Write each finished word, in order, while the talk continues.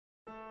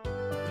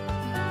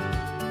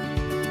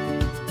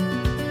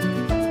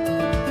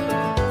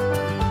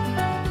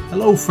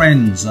Hello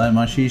friends, I'm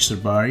Ashish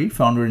Sarbari,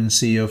 founder and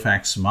CEO of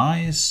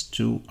Aximize.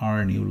 To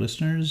our new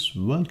listeners,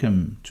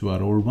 welcome. To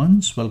our old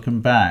ones,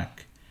 welcome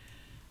back.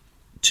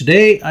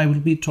 Today I will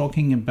be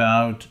talking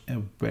about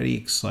a very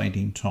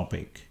exciting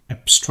topic,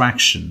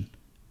 abstraction.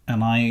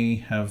 And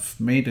I have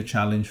made a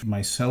challenge for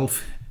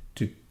myself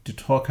to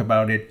talk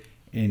about it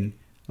in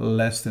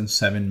less than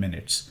 7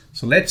 minutes.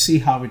 So let's see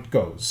how it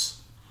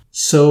goes.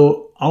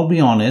 So I'll be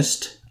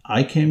honest,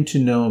 I came to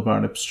know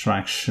about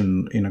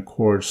abstraction in a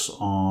course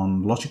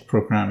on logic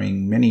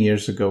programming many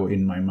years ago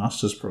in my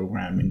master's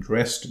program in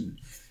Dresden.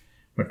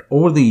 But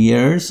over the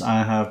years,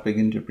 I have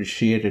begun to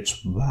appreciate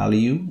its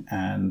value,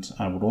 and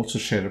I would also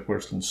share a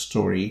personal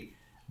story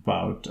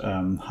about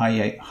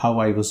how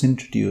I was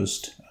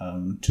introduced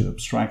to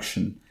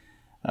abstraction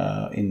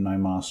in my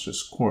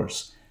master's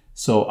course.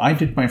 So I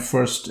did my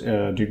first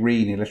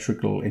degree in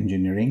electrical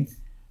engineering,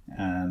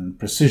 and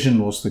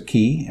precision was the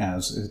key,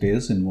 as it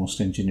is in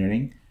most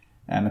engineering.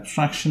 And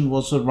abstraction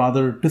was a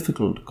rather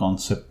difficult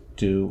concept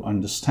to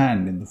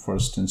understand in the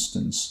first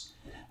instance.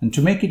 And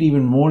to make it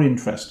even more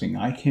interesting,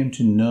 I came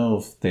to know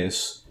of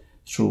this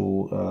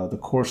through the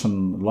course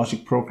on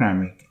logic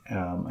programming,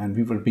 and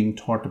we were being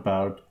taught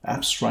about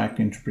abstract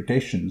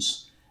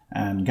interpretations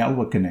and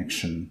Galois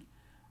connection,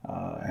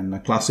 and a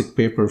classic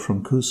paper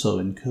from Kuso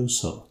and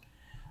Kuso.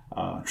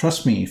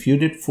 Trust me, if you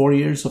did 4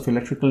 years of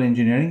electrical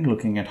engineering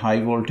looking at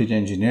high voltage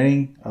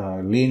engineering,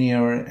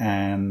 linear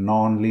and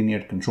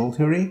non-linear control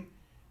theory,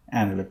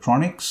 and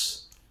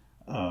electronics,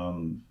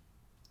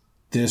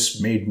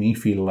 this made me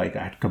feel like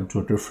I'd come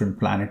to a different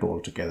planet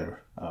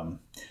altogether.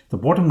 The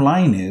bottom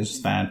line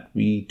is that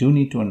we do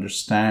need to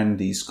understand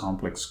these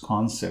complex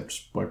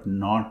concepts, but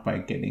not by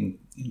getting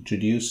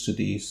introduced to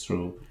these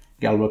through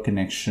Galois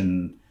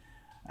connection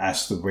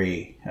as the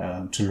way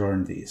to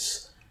learn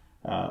these.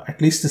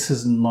 At least this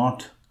is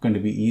not going to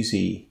be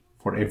easy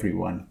for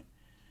everyone.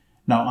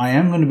 Now, I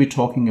am going to be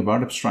talking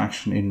about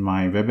abstraction in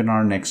my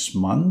webinar next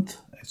month.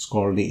 It's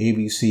called the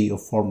ABC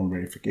of Formal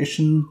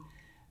Verification,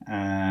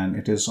 and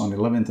it is on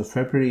 11th of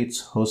February.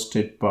 It's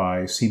hosted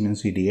by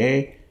Siemens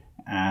EDA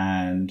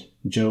and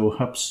Joe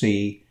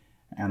Hupsey,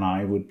 and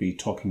I would be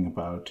talking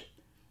about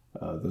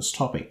this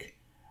topic.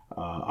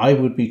 I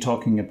would be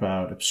talking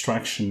about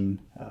abstraction,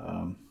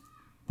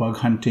 bug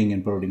hunting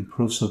and building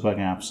proofs of bug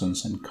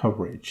absence, and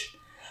coverage.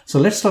 So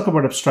let's talk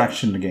about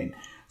abstraction again.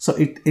 So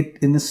it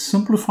in a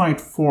simplified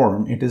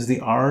form, it is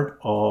the art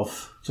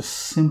of just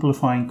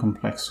simplifying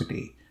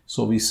complexity.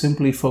 So we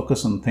simply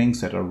focus on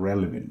things that are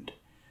relevant.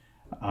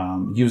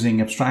 Using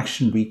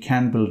abstraction, we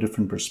can build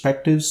different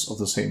perspectives of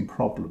the same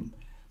problem.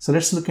 So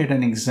let's look at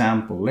an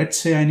example. Let's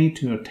say I need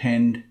to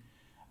attend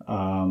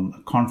a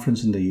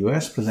conference in the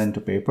US, present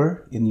a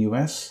paper in the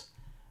US.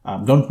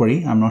 Don't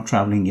worry, I'm not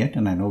traveling yet,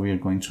 and I know we are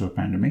going through a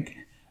pandemic.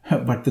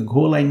 But the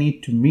goal I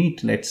need to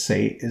meet, let's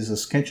say, is a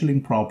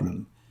scheduling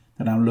problem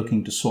that I'm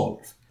looking to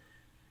solve.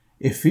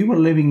 If we were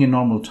living in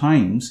normal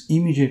times,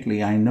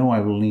 immediately I know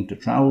I will need to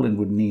travel and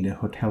would need a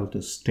hotel to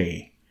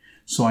stay.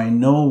 So I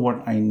know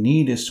what I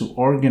need is to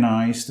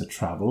organize the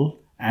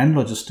travel and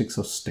logistics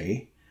of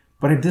stay.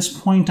 But at this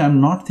point, I'm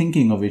not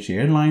thinking of which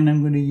airline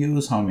I'm going to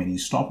use, how many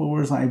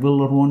stopovers I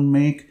will or won't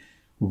make,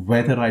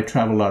 whether I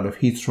travel out of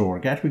Heathrow or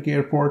Gatwick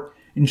Airport.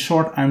 In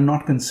short, I'm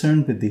not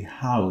concerned with the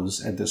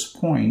hows at this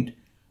point,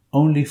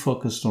 only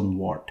focused on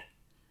what.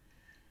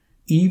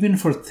 Even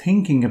for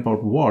thinking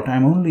about what,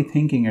 I'm only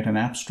thinking at an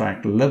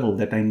abstract level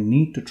that I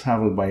need to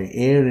travel by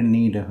air and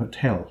need a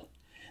hotel.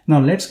 Now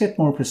let's get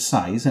more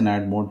precise and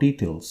add more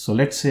details. So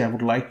let's say I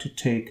would like to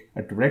take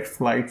a direct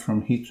flight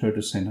from Heathrow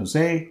to San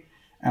Jose,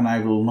 and I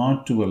will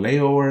not do a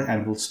layover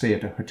and will stay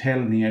at a hotel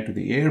near to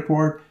the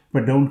airport,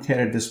 but don't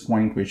care at this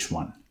point which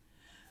one.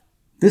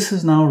 This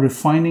is now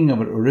refining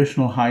our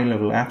original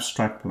high-level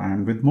abstract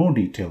plan with more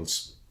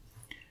details.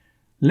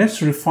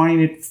 Let's refine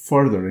it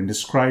further and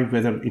describe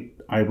whether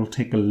I will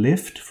take a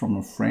lift from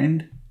a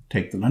friend,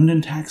 take the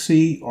London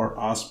taxi, or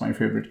ask my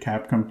favorite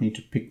cab company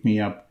to pick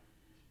me up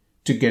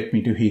to get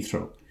me to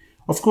Heathrow.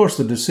 Of course,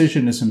 the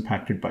decision is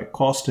impacted by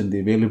cost and the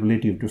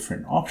availability of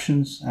different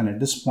options. And at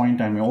this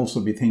point, I may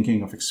also be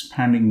thinking of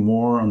expanding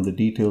more on the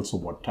details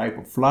of what type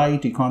of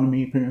flight,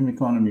 economy, premium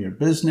economy, or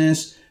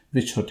business,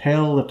 which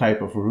hotel, the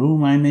type of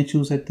room I may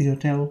choose at the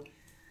hotel.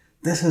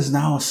 This is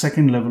now a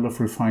second level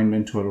of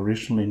refinement to our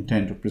original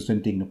intent of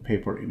presenting a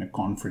paper in a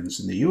conference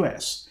in the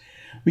US.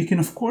 We can,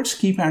 of course,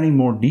 keep adding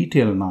more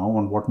detail now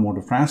on what mode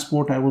of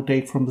transport I will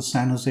take from the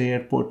San Jose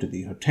airport to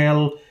the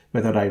hotel,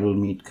 whether I will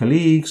meet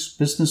colleagues,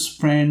 business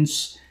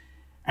friends,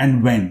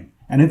 and when,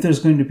 and if there's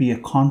going to be a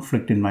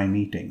conflict in my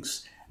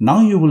meetings.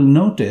 Now you will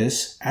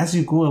notice, as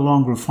you go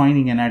along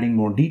refining and adding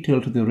more detail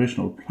to the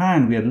original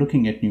plan, we are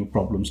looking at new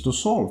problems to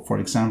solve. For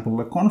example,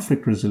 a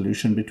conflict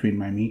resolution between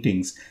my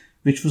meetings,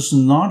 which was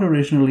not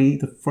originally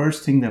the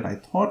first thing that I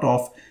thought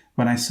of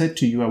when I said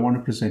to you I want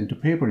to present a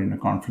paper in a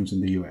conference in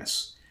the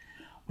US.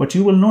 But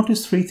you will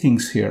notice three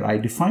things here. I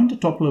defined a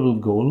top-level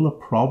goal, a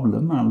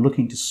problem I'm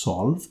looking to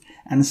solve,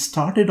 and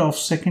started off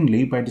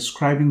secondly by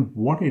describing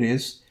what it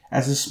is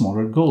as the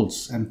smaller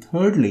goals. And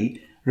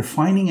thirdly,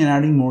 refining and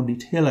adding more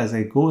detail as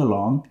I go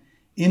along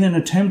in an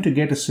attempt to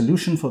get a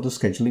solution for the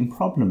scheduling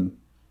problem.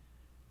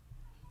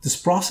 This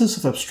process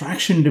of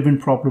abstraction-driven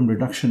problem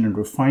reduction and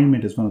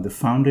refinement is one of the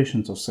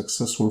foundations of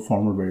successful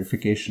formal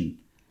verification.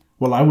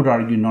 Well, I would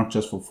argue not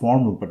just for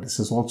formal, but this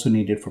is also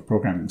needed for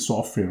programming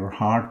software or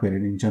hardware,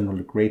 and in general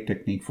a great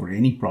technique for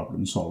any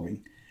problem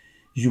solving.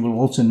 You will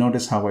also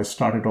notice how I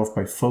started off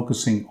by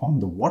focusing on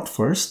the what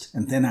first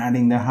and then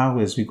adding the how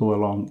as we go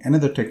along,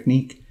 another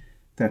technique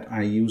that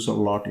I use a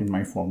lot in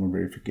my formal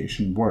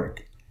verification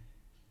work.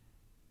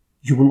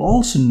 You will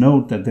also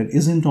note that there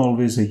isn't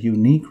always a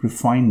unique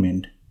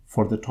refinement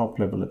for the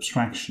top-level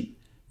abstraction.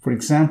 For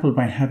example,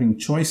 by having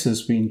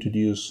choices, we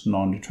introduce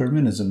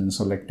non-determinism in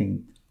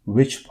selecting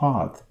which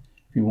path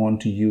we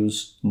want to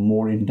use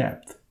more in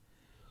depth.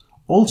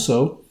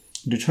 Also,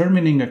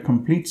 determining a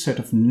complete set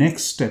of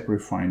next step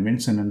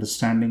refinements and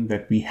understanding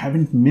that we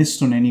haven't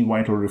missed on any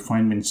vital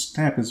refinement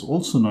step is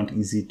also not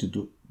easy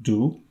to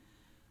do,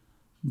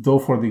 though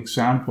for the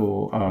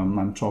example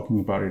I'm talking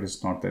about, it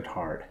is not that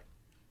hard.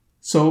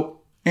 So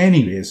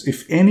anyways,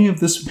 if any of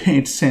this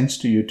made sense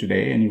to you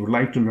today and you would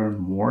like to learn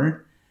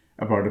more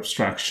about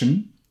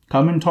abstraction,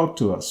 come and talk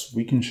to us.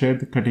 We can share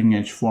the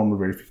cutting-edge formal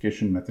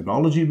verification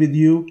methodology with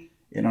you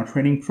in our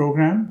training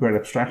program, where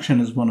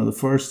abstraction is one of the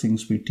first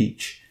things we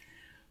teach.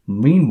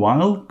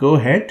 Meanwhile, go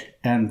ahead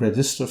and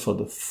register for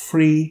the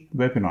free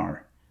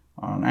webinar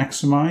on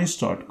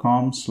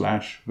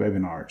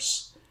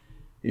aximize.com/webinars.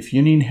 If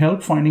you need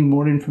help finding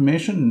more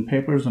information and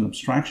papers on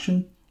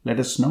abstraction, let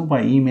us know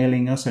by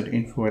emailing us at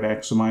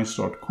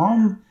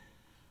info@aximize.com.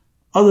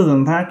 Other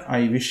than that,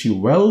 I wish you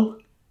well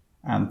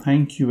and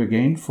thank you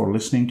again for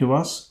listening to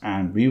us,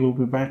 and we will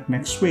be back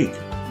next week.